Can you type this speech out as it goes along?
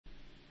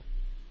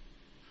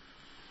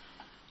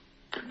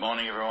Good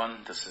morning, everyone.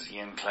 This is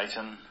Ian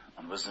Clayton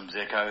on Wisdom's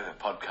Echo, a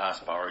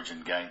podcast by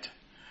Origin Gate.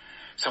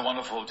 So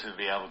wonderful to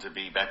be able to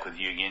be back with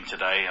you again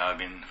today. I've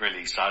been really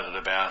excited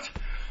about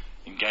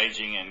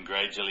engaging and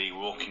gradually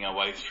walking our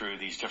way through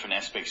these different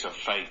aspects of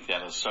faith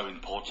that are so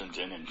important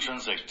and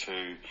intrinsic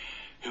to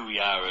who we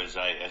are as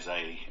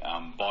a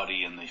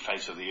body in the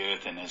face of the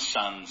earth and as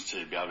sons,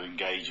 to be able to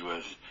engage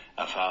with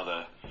our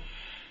Father.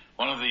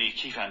 One of the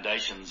key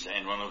foundations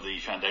and one of the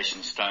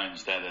foundation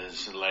stones that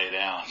is laid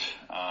out,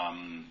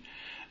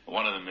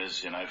 one of them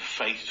is,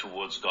 faith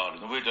towards God.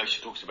 And the word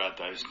actually talks about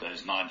those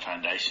 9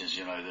 foundations,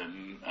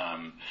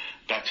 the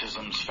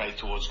baptisms, faith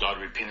towards God,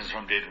 repentance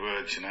from dead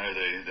works,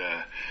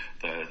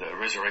 the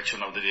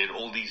resurrection of the dead,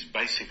 all these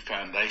basic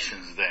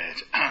foundations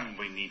that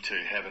we need to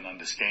have an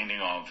understanding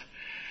of.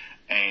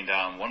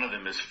 And one of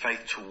them is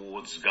faith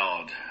towards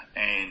God.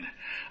 And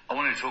I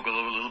want to talk a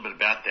little bit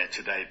about that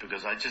today,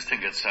 because I just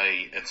think it's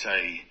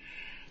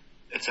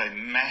a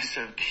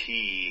massive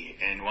key,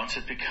 and once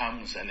it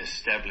becomes an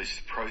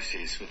established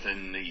process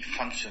within the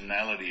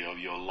functionality of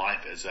your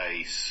life as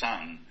a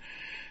son,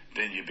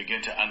 then you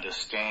begin to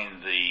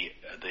understand the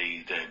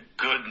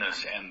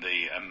goodness and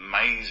the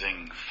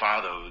amazing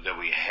Father that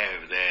we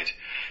have that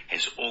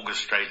has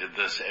orchestrated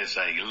this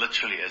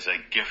literally as a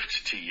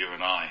gift to you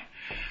and I.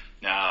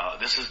 Now,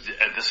 this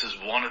is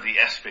one of the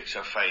aspects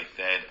of faith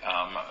that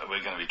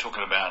we're going to be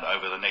talking about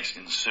over the next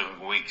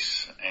ensuing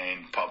weeks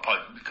and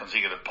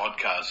consecutive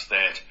podcasts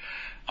that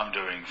I'm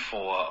doing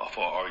for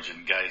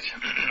Origin Gate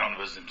on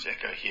Wisdom's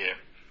Echo here.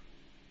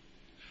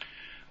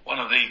 One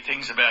of the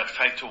things about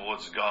faith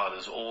towards God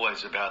is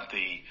always about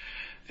the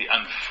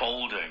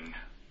unfolding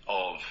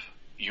of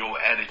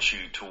your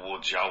attitude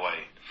towards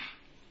Yahweh.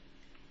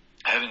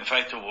 Having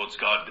faith towards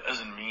God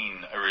doesn't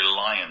mean a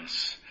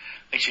reliance.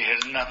 Actually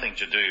has nothing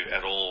to do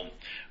at all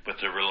with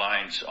the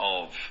reliance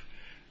of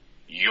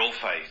your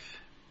faith.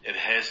 It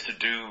has to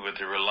do with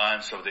the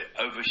reliance of the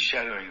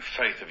overshadowing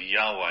faith of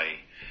Yahweh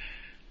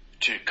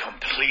to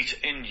complete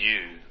in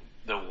you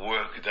the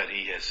work that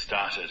He has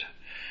started.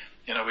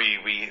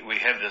 We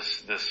have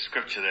this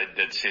scripture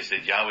that says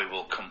that Yahweh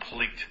will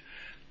complete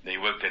the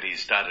work that He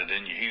started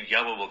in you.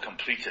 Yahweh will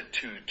complete it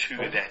to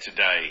that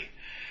day.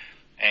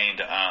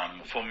 And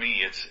for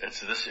me, it's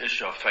this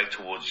issue of faith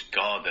towards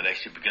God that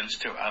actually begins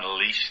to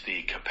unleash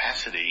the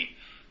capacity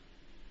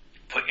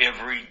for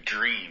every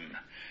dream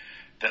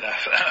that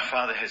our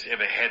Father has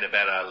ever had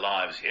about our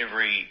lives,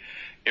 every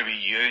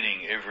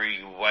yearning,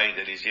 every way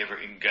that He's ever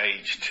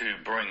engaged to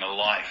bring a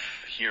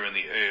life here on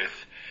the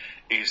earth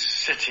is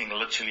sitting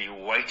literally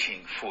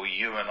waiting for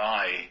you and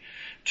I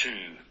to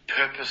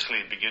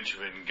purposely begin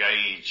to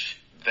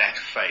engage that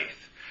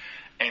faith.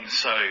 And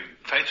so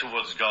faith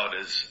towards God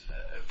is,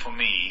 for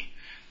me,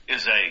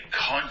 is a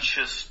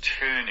conscious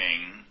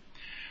turning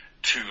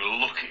to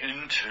look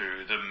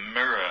into the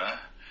mirror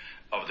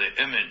of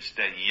the image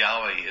that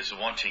Yahweh is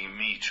wanting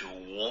me to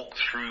walk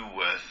through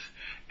with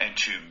and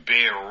to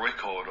bear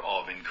record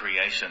of in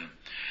creation.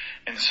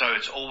 And so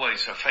it's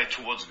always, a faith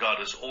towards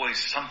God is always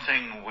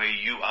something where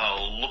you are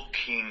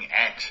looking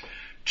at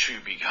to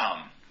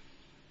become.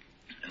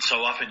 And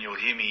so often you'll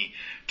hear me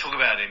talk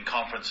about in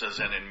conferences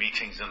and in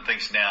meetings and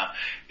things now,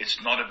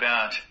 it's not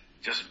about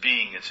just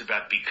being, it's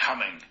about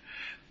becoming.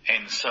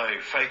 And so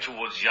faith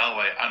towards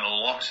Yahweh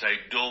unlocks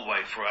a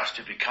doorway for us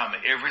to become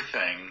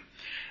everything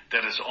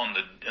that is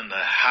in the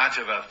heart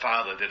of our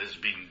Father that has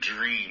been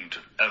dreamed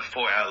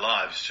for our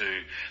lives to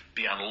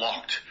be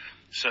unlocked,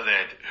 so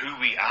that who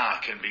we are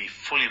can be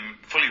fully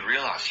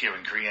realized here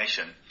in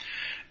creation.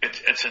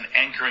 It's an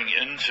anchoring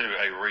into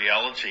a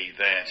reality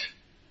that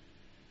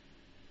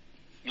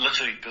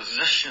literally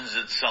positions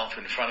itself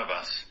in front of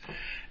us.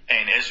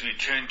 And as we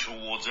turn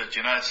towards it,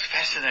 it's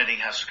fascinating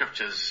how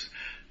scriptures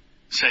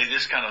say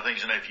this kind of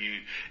things.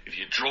 If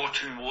you draw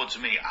towards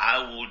me,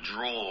 I will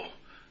draw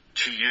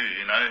to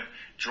you,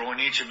 draw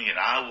near to me and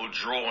I will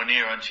draw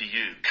near unto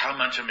you.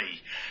 Come unto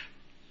me.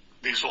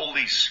 There's all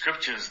these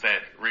scriptures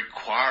that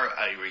require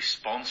a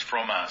response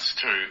from us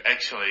to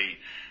actually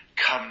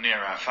come near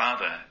our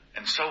Father.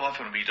 And so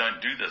often we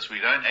don't do this. We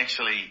don't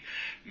actually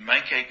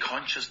make a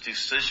conscious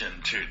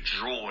decision to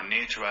draw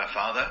near to our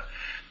Father.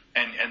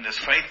 And this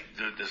faith,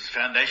 this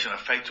foundation of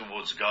faith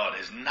towards God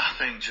has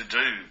nothing to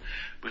do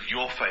with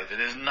your faith. It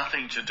has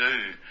nothing to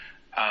do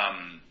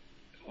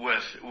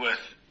with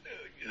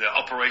the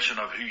operation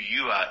of who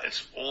you are.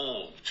 It's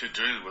all to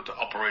do with the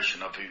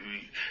operation of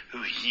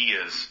who He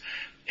is.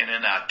 And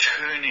in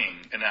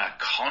our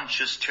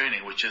conscious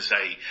turning, which is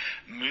a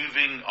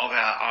moving of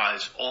our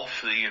eyes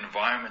off the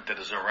environment that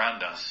is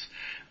around us,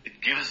 it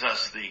gives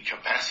us the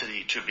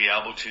capacity to be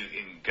able to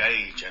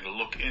engage and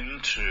look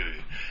into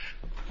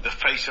the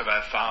face of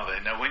our Father.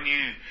 Now when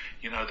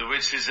the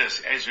word says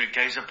this, as we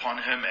gaze upon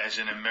Him as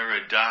in a mirror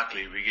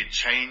darkly, we get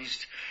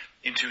changed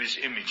into His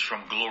image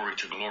from glory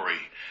to glory.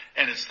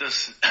 And it's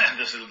this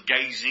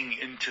gazing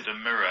into the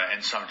mirror.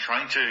 And so I'm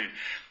trying to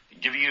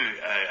give you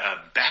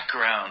a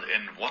background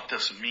in what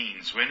this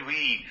means. When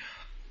we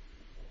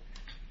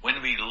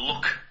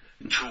look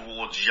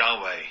towards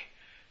Yahweh,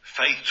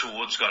 faith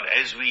towards God,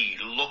 as we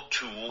look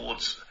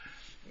towards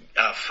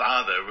our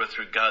Father with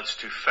regards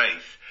to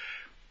faith,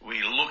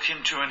 we look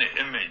into an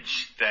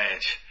image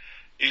that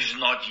is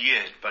not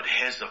yet, but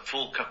has the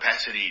full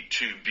capacity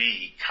to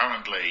be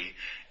currently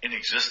in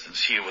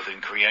existence here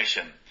within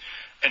creation.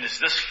 And it's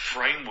this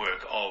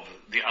framework of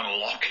the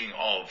unlocking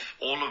of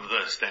all of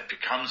this that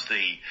becomes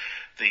the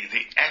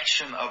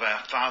action of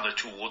our Father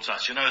towards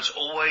us.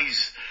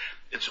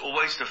 It's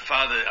always the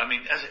Father. I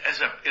mean,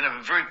 in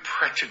a very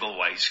practical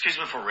way. Excuse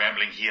me for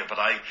rambling here, but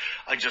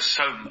I just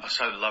so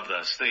love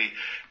this.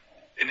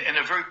 In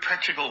a very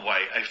practical way,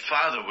 a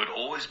father would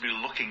always be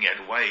looking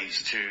at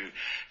ways to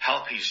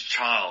help his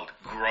child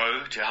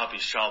grow, to help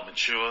his child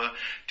mature,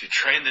 to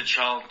train the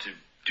child to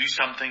do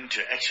something,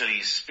 to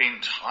actually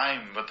spend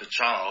time with the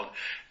child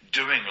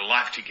doing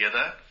life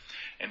together.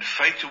 And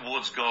faith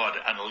towards God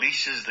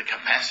unleashes the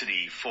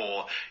capacity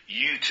for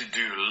you to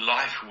do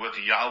life with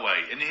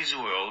Yahweh in His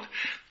world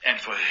and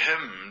for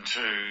Him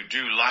to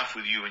do life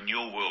with you in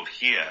your world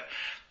here.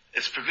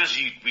 It's because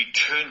we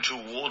turn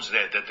towards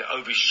that the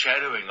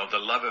overshadowing of the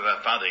love of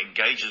our Father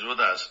engages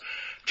with us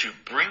to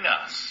bring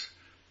us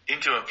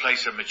into a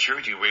place of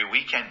maturity where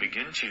we can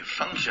begin to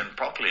function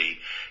properly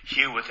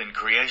here within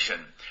creation.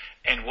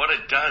 And what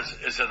it does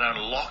is it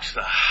unlocks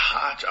the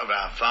heart of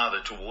our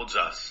Father towards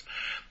us.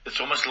 It's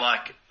almost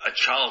like a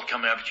child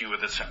coming up to you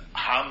with its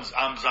arms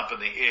up in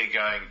the air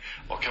going,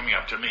 or coming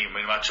up to me.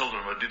 When my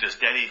children would do this,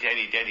 Daddy,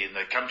 Daddy, Daddy, and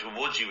they come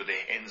towards you with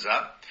their hands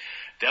up.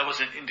 That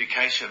was an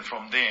indication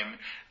from them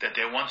that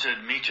they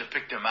wanted me to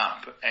pick them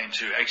up and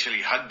to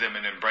actually hug them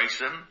and embrace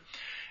them.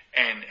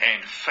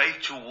 And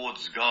faith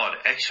towards God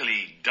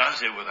actually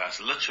does it with us.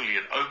 Literally,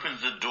 it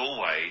opens the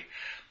doorway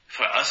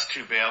for us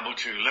to be able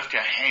to lift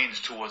our hands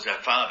towards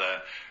our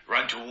Father,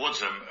 run towards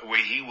Him,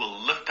 where He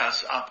will lift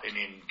us up and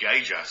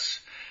engage us,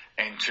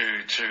 and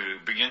to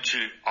begin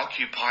to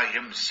occupy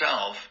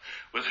Himself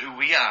with who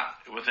we are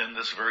within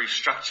this very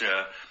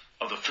structure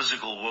of the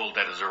physical world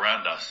that is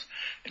around us.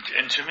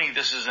 And to me,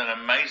 this is an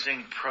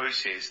amazing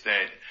process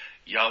that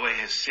Yahweh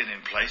has set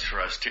in place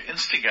for us to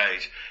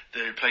instigate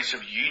the place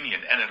of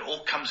union, and it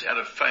all comes out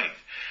of faith.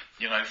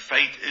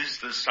 Faith is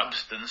the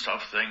substance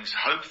of things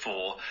hoped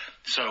for.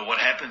 So what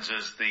happens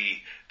is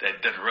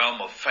that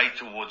realm of faith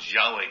towards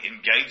Yahweh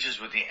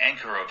engages with the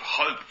anchor of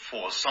hope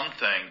for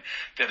something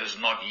that is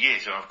not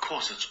yet. And of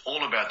course, it's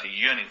all about the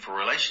yearning for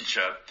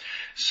relationship.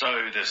 So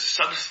the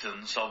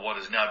substance of what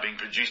is now being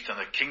produced in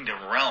the kingdom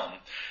realm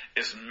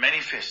is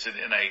manifested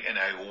in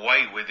a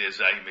way where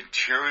there's a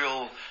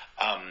material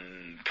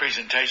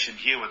presentation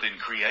here within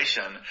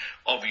creation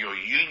of your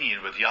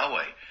union with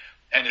Yahweh.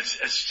 And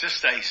it's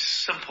just a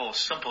simple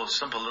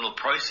little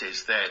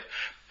process that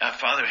our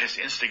Father has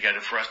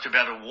instigated for us to be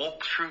able to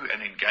walk through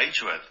and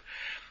engage with.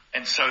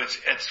 And so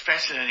it's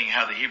fascinating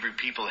how the Hebrew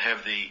people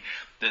have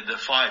the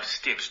 5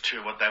 steps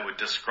to what they would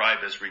describe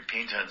as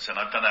repentance. And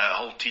I've done a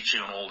whole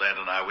teaching on all that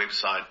on our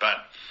website. But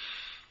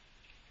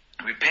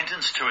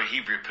repentance to a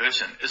Hebrew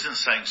person isn't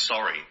saying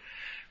sorry.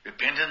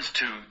 Repentance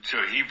to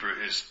a Hebrew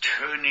is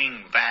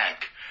turning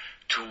back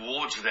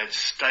towards that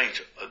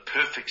state, a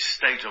perfect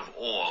state of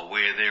awe,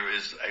 where there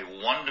is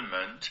a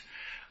wonderment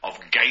of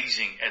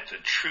gazing at the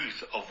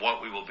truth of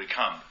what we will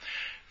become.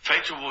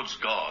 Faith towards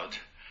God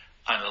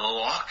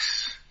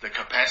unlocks the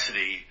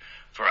capacity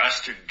for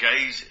us to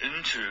gaze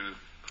into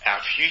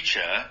our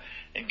future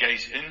and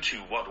gaze into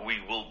what we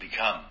will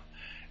become.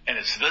 And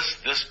it's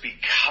this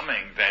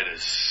becoming that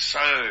is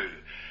so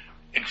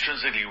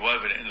intrinsically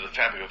woven into the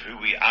fabric of who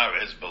we are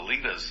as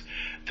believers,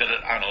 that it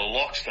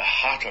unlocks the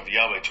heart of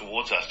Yahweh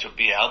towards us to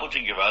be able to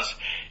give us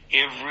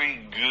every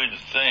good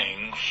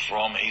thing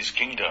from His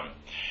kingdom.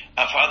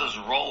 Our Father's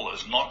role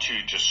is not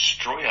to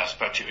destroy us,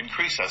 but to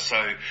increase us.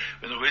 So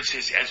when the word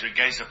says, as we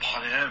gaze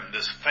upon Him,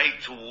 this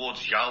faith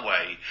towards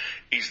Yahweh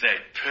is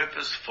that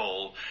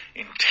purposeful,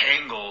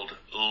 entangled,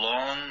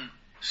 long,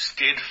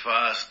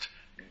 steadfast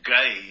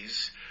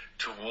gaze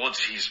towards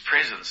His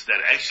presence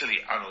that actually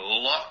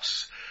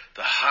unlocks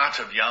the heart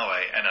of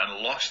Yahweh and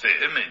unlocks the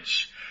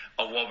image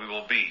of what we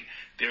will be.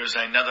 There is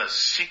another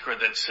secret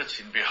that sits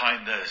in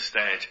behind this,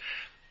 that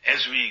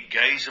as we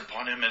gaze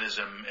upon Him as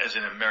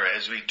in a mirror,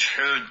 as we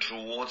turn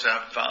towards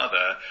our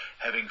Father,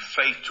 having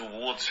faith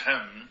towards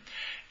Him,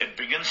 it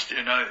begins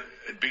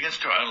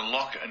to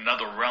unlock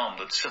another realm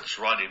that sits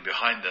right in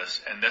behind this.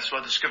 And that's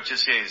what the scripture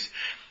says.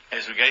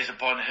 As we gaze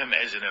upon Him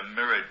as in a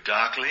mirror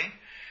darkly,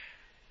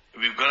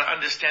 we've got to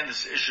understand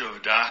this issue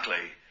of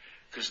darkly,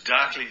 because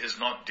darkly is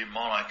not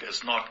demonic,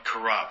 it's not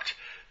corrupt.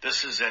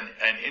 This is an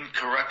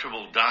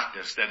incorruptible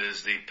darkness that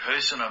is the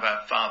person of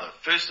our Father.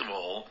 First of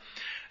all,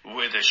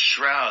 where the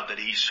shroud that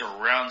He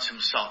surrounds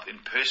Himself in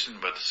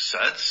person with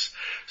sits.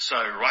 So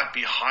right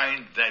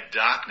behind that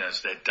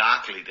darkness, that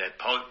darkly, that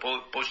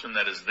portion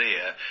that is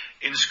there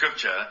in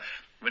Scripture,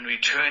 when we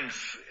turn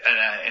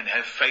and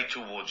have faith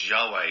towards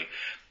Yahweh,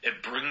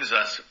 it brings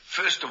us,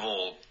 first of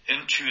all,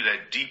 into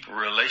that deep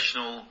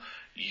relational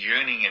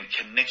yearning and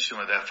connection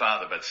with our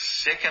Father. But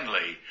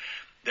secondly,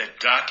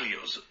 that darkly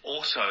is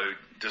also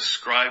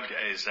described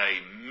as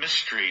a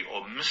mystery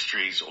or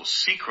mysteries or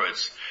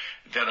secrets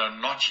that are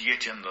not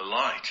yet in the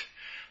light.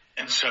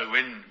 And so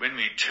when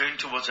we turn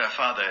towards our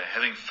Father,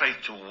 having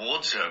faith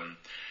towards Him,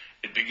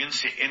 it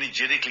begins to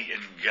energetically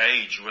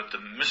engage with the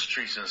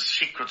mysteries and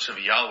secrets of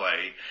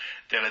Yahweh,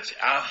 that it's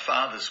our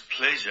Father's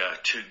pleasure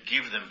to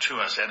give them to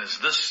us. And it's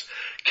this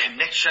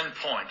connection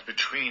point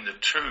between the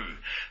two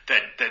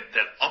that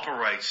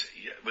operates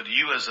with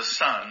you as a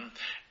son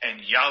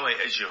and Yahweh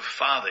as your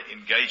Father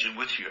engaging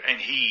with you. And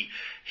He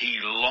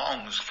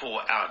longs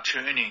for our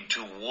turning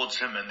towards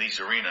Him in these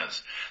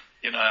arenas.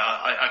 You know,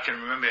 I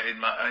can remember in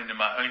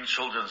my own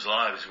children's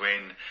lives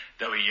when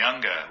they were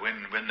younger,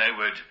 when they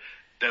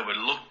would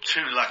look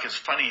to, like, it's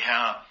funny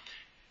how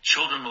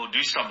children will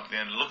do something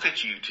and look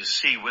at you to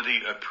see whether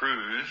you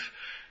approve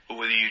or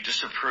whether you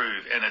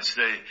disapprove. And it's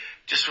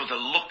just with a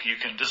look you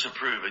can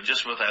disapprove, and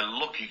just with a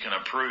look you can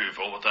approve,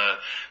 or with a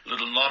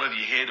little nod of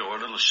your head or a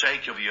little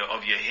shake of your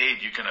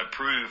head you can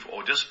approve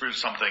or disapprove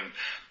something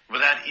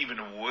without even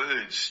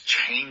words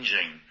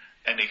changing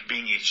and it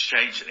being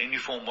exchanged in any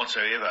form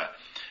whatsoever.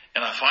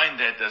 And I find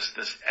that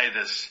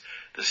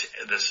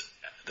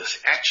this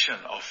action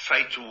of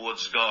faith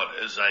towards God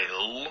is a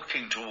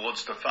looking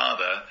towards the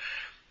Father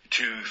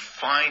to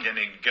find and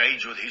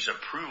engage with His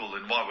approval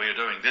in what we are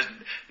doing. There's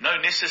no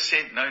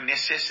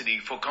necessity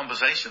for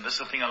conversation. That's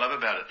the thing I love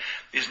about it.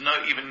 There's no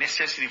even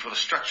necessity for the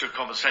structure of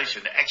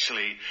conversation.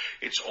 Actually,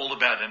 it's all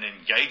about an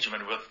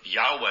engagement with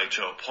Yahweh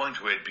to a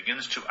point where it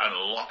begins to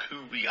unlock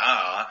who we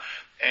are,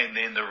 and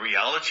then the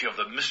reality of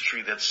the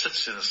mystery that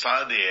sits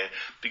inside there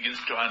begins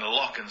to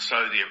unlock. And so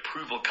the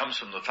approval comes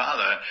from the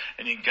Father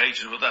and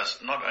engages with us,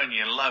 not only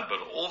in love, but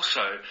also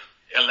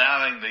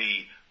allowing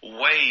the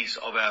ways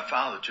of our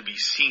Father to be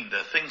seen,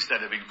 the things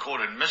that have been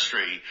caught in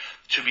mystery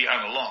to be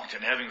unlocked.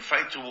 And having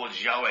faith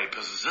towards Yahweh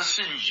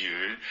positions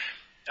you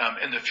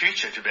in the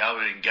future to be able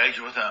to engage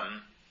with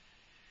Him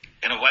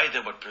in a way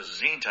that would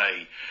present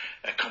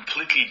a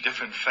completely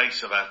different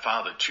face of our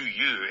Father to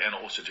you and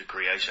also to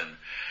creation.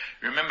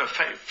 Remember,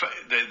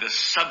 the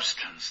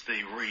substance,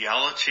 the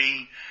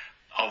reality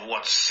of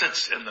what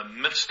sits in the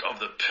midst of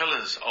the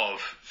pillars of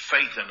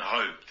faith and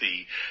hope,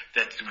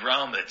 that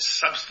realm, that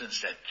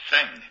substance, that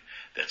thing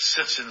that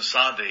sits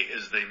inside there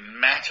is the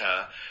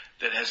matter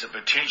that has the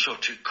potential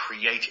to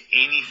create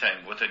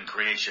anything within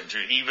creation, to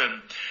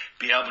even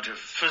be able to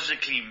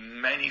physically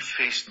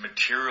manifest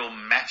material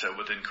matter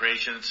within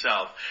creation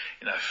itself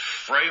in a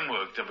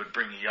framework that would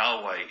bring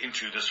Yahweh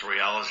into this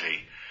reality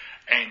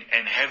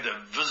and have the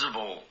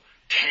visible,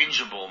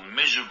 tangible,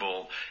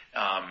 measurable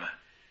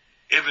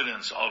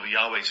evidence of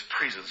Yahweh's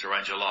presence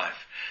around your life.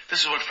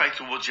 This is what faith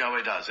towards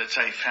Yahweh does. It's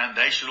a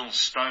foundational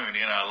stone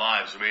in our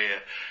lives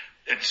where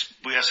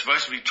we are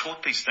supposed to be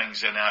taught these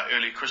things in our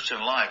early Christian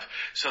life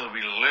so that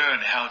we learn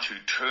how to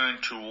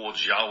turn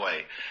towards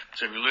Yahweh.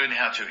 So we learn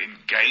how to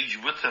engage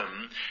with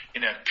Him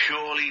in a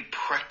purely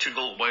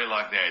practical way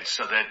like that,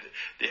 so that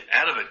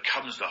out of it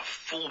comes the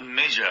full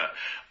measure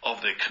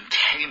of the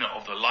container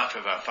of the life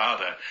of our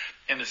Father.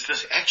 And it's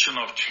this action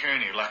of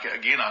turning. Like,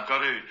 again, I've got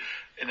to,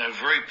 in a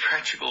very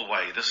practical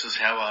way, this is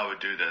how I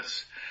would do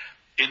this.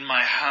 In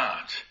my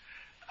heart,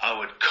 I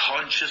would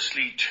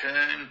consciously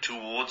turn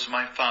towards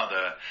my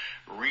Father,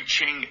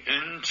 reaching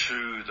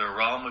into the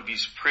realm of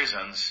His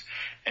presence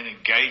and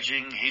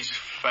engaging His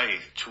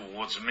faith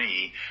towards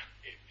me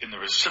in the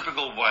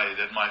reciprocal way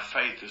that my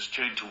faith is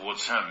turned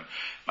towards Him.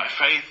 My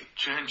faith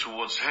turned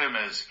towards Him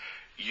as,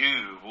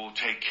 you will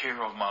take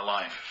care of my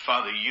life.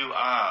 Father, you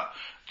are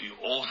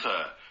the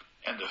author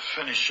and the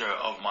finisher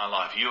of my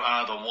life. You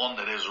are the one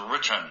that has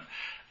written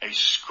a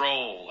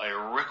scroll,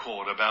 a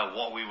record about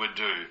what we would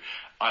do.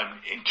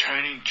 I'm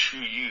turning to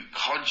you,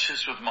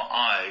 conscious with my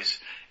eyes,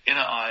 inner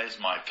eyes,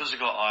 my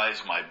physical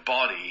eyes, my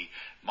body,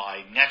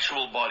 my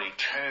natural body,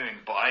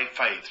 turned by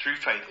faith, through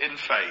faith, in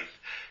faith,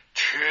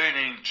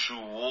 turning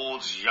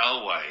towards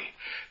Yahweh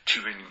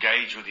to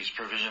engage with His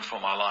provision for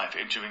my life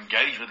and to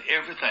engage with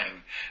everything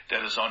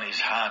that is on His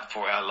heart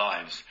for our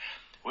lives.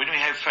 When we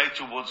have faith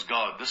towards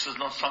God, this is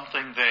not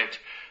something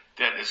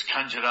that is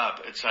conjured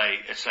up. It's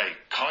a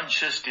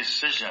conscious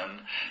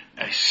decision,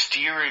 a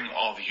steering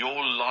of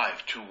your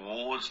life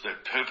towards the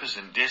purpose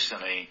and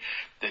destiny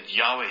that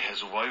Yahweh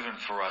has woven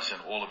for us in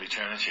all of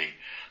eternity.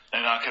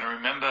 And I can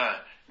remember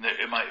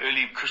in my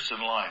early Christian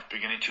life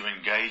beginning to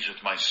engage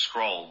with my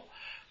scroll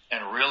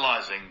and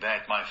realizing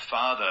that my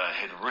Father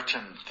had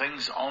written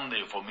things on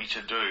there for me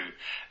to do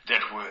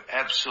that were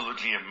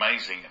absolutely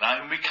amazing.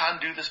 And we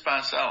can't do this by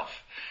ourselves.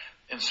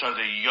 And so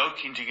the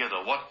yoking together,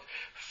 what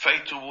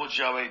faith towards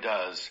Yahweh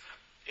does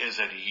is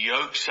it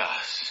yokes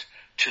us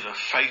to the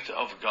faith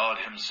of God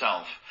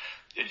Himself.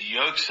 It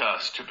yokes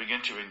us to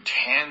begin to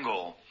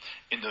entangle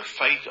in the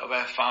faith of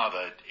our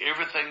Father.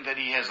 Everything that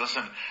He has,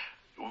 listen,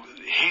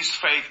 His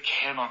faith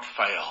cannot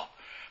fail.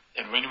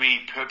 And when we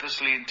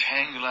purposely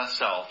entangle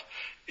ourselves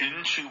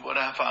into what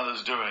our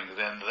Father's doing,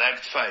 then that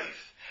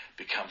faith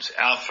becomes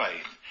our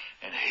faith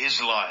and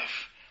His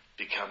life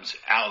becomes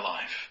our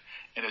life.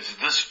 And it's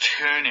this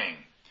turning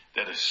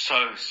that is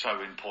so,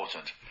 so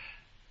important.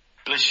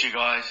 Bless you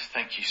guys.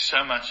 Thank you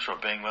so much for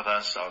being with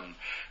us on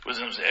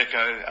Wisdom's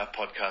Echo, our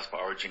podcast by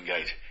Origin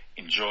Gate.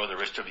 Enjoy the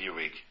rest of your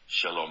week.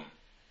 Shalom.